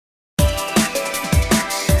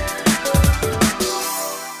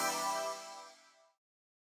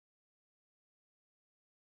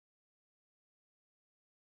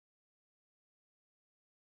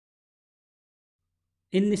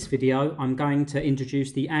In this video, I'm going to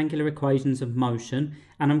introduce the angular equations of motion,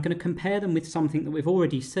 and I'm going to compare them with something that we've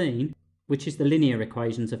already seen, which is the linear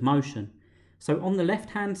equations of motion. So on the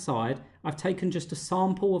left-hand side, I've taken just a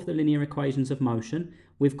sample of the linear equations of motion.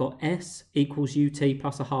 We've got S equals ut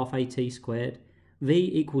plus a half at squared,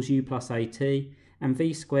 v equals u plus at, and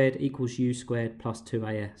v squared equals u squared plus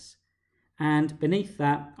 2as. And beneath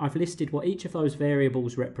that, I've listed what each of those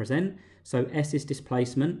variables represent. So S is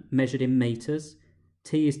displacement, measured in meters.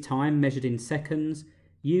 T is time, measured in seconds.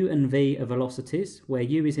 U and V are velocities, where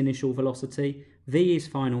U is initial velocity, V is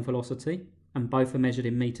final velocity, and both are measured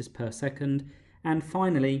in meters per second. And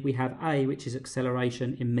finally, we have A, which is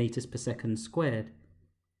acceleration in meters per second squared.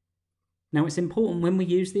 Now, it's important when we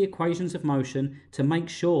use the equations of motion to make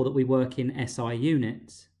sure that we work in SI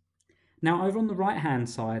units. Now, over on the right-hand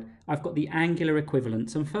side, I've got the angular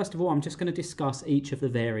equivalents, and first of all, I'm just going to discuss each of the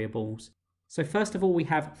variables. So first of all, we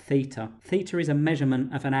have theta. Theta is a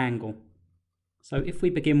measurement of an angle. So if we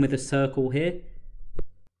begin with a circle here,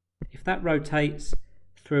 if that rotates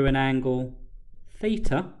through an angle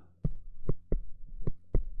theta,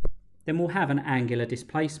 then we'll have an angular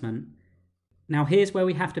displacement. Now here's where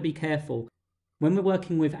we have to be careful. When we're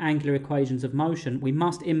working with angular equations of motion, we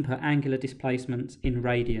must input angular displacements in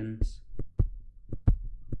radians.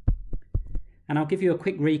 And I'll give you a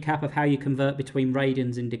quick recap of how you convert between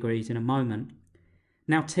radians and degrees in a moment.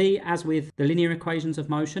 Now t, as with the linear equations of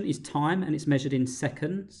motion, is time and it's measured in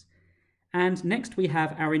seconds. And next we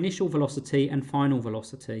have our initial velocity and final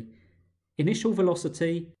velocity. Initial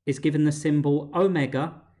velocity is given the symbol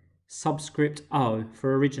omega subscript O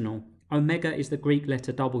for original. Omega is the Greek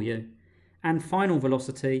letter W. And final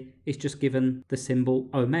velocity is just given the symbol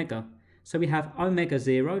omega. So we have omega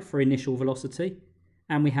 0 for initial velocity,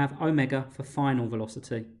 and we have omega for final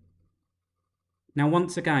velocity. Now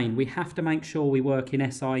once again, we have to make sure we work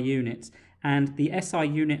in SI units, and the SI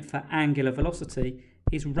unit for angular velocity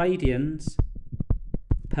is radians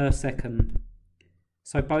per second.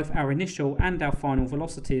 So both our initial and our final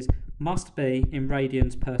velocities must be in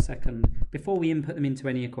radians per second before we input them into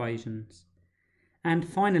any equations. And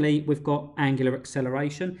finally, we've got angular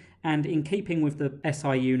acceleration, and in keeping with the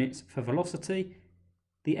SI units for velocity,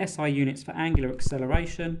 the SI units for angular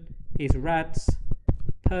acceleration is rads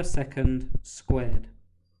per second squared.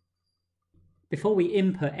 Before we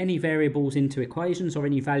input any variables into equations or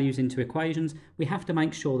any values into equations, we have to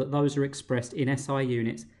make sure that those are expressed in SI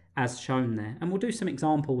units as shown there. And we'll do some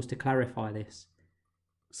examples to clarify this.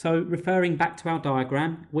 So referring back to our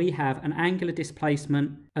diagram, we have an angular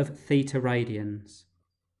displacement of theta radians.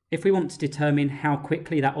 If we want to determine how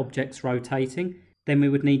quickly that object's rotating, then we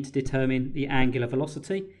would need to determine the angular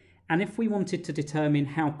velocity. And if we wanted to determine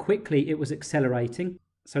how quickly it was accelerating,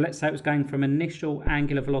 so let's say it was going from initial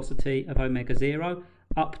angular velocity of omega 0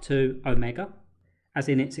 up to omega, as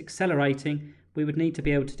in it's accelerating, we would need to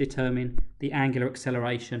be able to determine the angular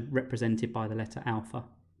acceleration represented by the letter alpha.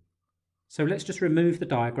 So let's just remove the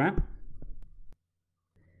diagram.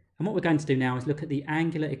 And what we're going to do now is look at the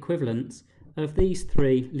angular equivalents of these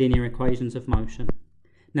three linear equations of motion.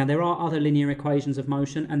 Now there are other linear equations of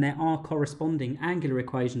motion and there are corresponding angular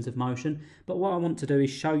equations of motion, but what I want to do is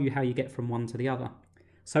show you how you get from one to the other.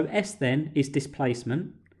 So S then is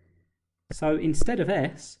displacement. So instead of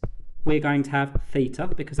S, we're going to have theta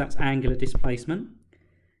because that's angular displacement.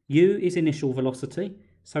 U is initial velocity.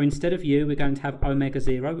 So instead of U, we're going to have omega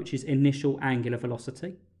 0, which is initial angular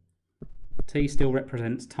velocity. T still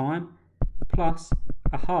represents time, plus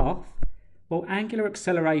a half. Well, angular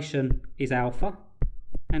acceleration is alpha,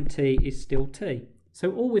 and t is still t.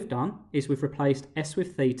 So all we've done is we've replaced S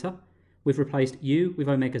with theta, we've replaced U with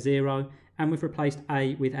omega 0, and we've replaced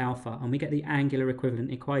A with alpha, and we get the angular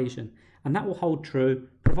equivalent equation. And that will hold true,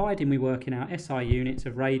 providing we work in our SI units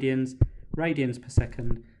of radians, radians per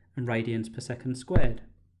second, and radians per second squared.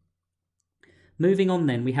 Moving on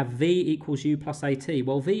then, we have V equals U plus AT.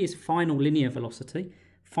 Well, V is final linear velocity.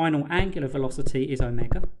 Final angular velocity is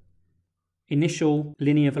omega. Initial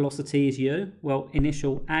linear velocity is U. Well,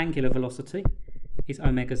 initial angular velocity is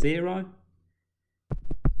omega 0.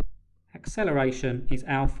 Acceleration is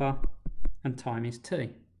alpha, and time is t.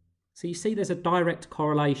 So you see there's a direct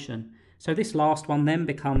correlation. So this last one then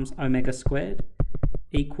becomes omega squared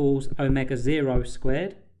equals omega 0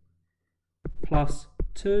 squared plus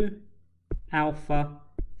 2 alpha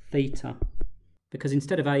theta, because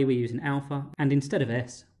instead of A we're using alpha and instead of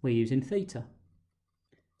S we're using theta.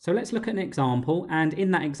 So let's look at an example, and in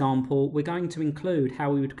that example we're going to include how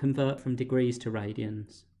we would convert from degrees to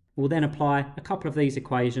radians. We'll then apply a couple of these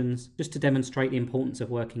equations just to demonstrate the importance of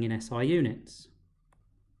working in SI units.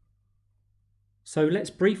 So let's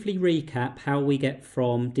briefly recap how we get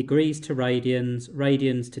from degrees to radians,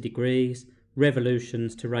 radians to degrees,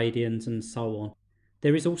 revolutions to radians, and so on.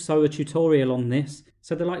 There is also a tutorial on this,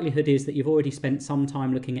 so the likelihood is that you've already spent some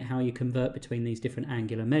time looking at how you convert between these different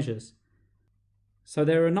angular measures. So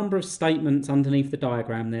there are a number of statements underneath the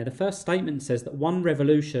diagram there. The first statement says that 1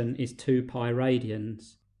 revolution is 2 pi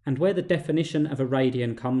radians. And where the definition of a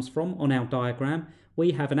radian comes from on our diagram,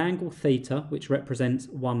 we have an angle theta, which represents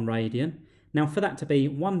 1 radian. Now for that to be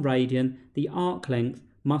 1 radian, the arc length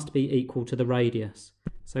must be equal to the radius.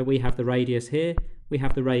 So we have the radius here, we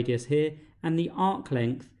have the radius here, and the arc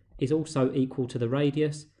length is also equal to the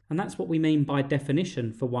radius, and that's what we mean by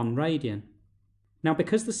definition for 1 radian. Now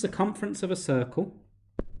because the circumference of a circle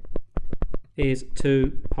is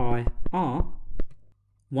 2 pi r,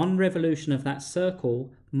 1 revolution of that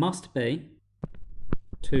circle must be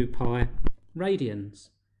 2 pi radians.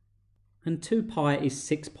 And 2 pi is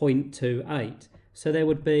 6.28. So there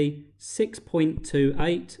would be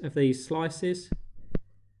 6.28 of these slices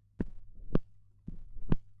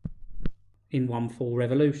in 1 full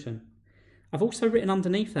revolution. I've also written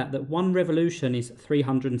underneath that 1 revolution is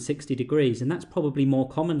 360 degrees, and that's probably more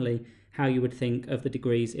commonly how you would think of the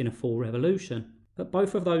degrees in a full revolution. But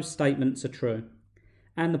both of those statements are true.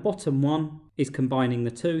 And the bottom one is combining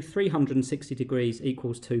the two. 360 degrees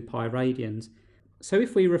equals 2 pi radians. So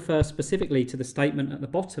if we refer specifically to the statement at the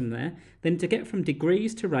bottom there, then to get from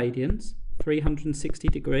degrees to radians, 360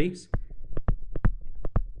 degrees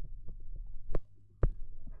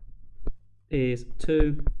is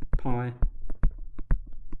 2 pi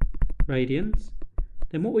radians,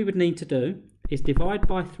 then what we would need to do is divide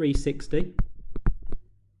by 360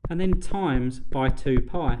 and then times by 2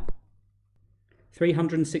 pi.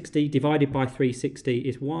 360 divided by 360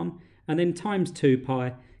 is 1, and then times 2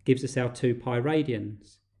 pi gives us our 2 pi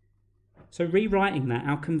radians. So rewriting that,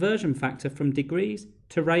 our conversion factor from degrees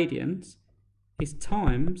to radians is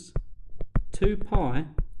times 2 pi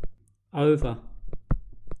over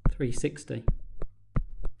 360.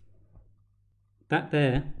 That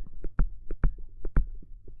there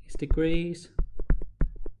is degrees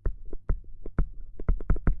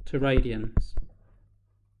to radians.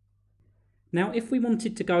 Now if we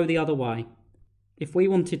wanted to go the other way, if we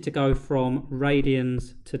wanted to go from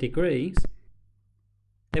radians to degrees,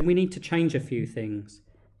 then we need to change a few things.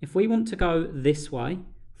 If we want to go this way,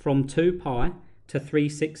 from 2 pi to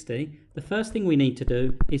 360, the first thing we need to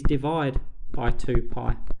do is divide by 2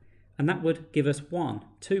 pi. And that would give us 1.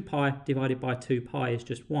 2 pi divided by 2 pi is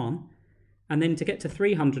just 1. And then to get to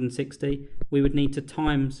 360, we would need to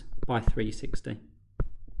times by 360.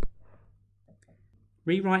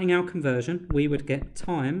 Rewriting our conversion, we would get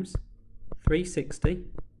times 360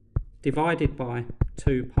 divided by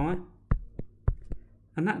 2 pi,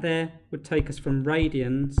 and that there would take us from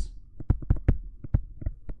radians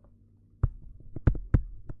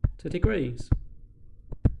to degrees.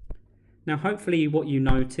 Now hopefully what you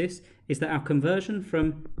notice is that our conversion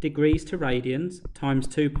from degrees to radians times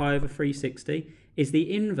 2 pi over 360 is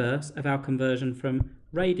the inverse of our conversion from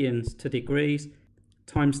radians to degrees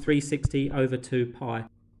times 360 over 2 pi.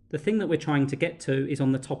 The thing that we're trying to get to is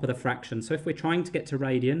on the top of the fraction. So if we're trying to get to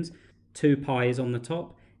radians, 2 pi is on the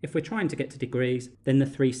top. If we're trying to get to degrees, then the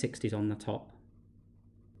 360 is on the top.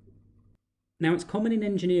 Now it's common in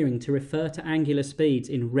engineering to refer to angular speeds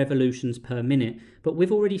in revolutions per minute, but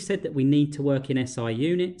we've already said that we need to work in SI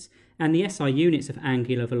units, and the SI units of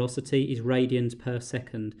angular velocity is radians per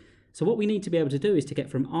second. So what we need to be able to do is to get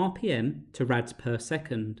from RPM to rads per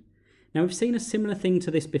second. Now we've seen a similar thing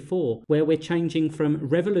to this before, where we're changing from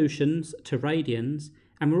revolutions to radians,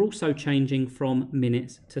 and we're also changing from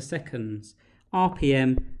minutes to seconds.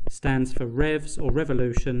 RPM stands for revs or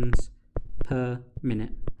revolutions per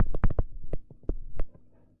minute.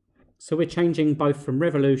 So we're changing both from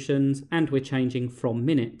revolutions and we're changing from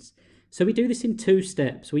minutes. So we do this in 2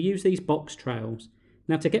 steps. We use these box trails.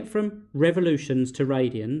 Now to get from revolutions to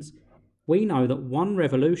radians, we know that 1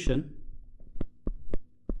 revolution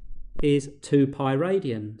is 2 pi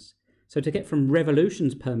radians. So to get from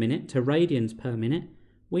revolutions per minute to radians per minute,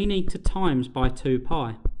 we need to times by 2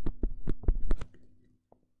 pi.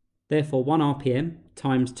 Therefore 1 RPM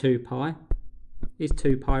times 2 pi is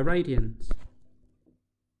 2 pi radians.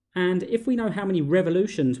 And if we know how many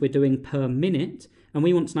revolutions we're doing per minute, and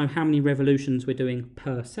we want to know how many revolutions we're doing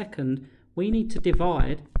per second, we need to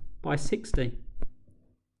divide by 60.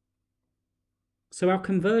 So our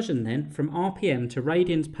conversion then from RPM to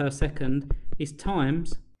radians per second is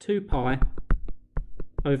times 2 pi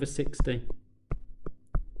over 60.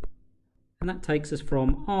 And that takes us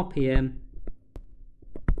from RPM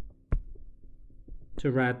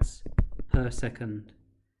to rads per second.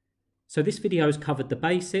 So this video has covered the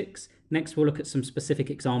basics. Next we'll look at some specific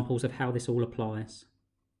examples of how this all applies.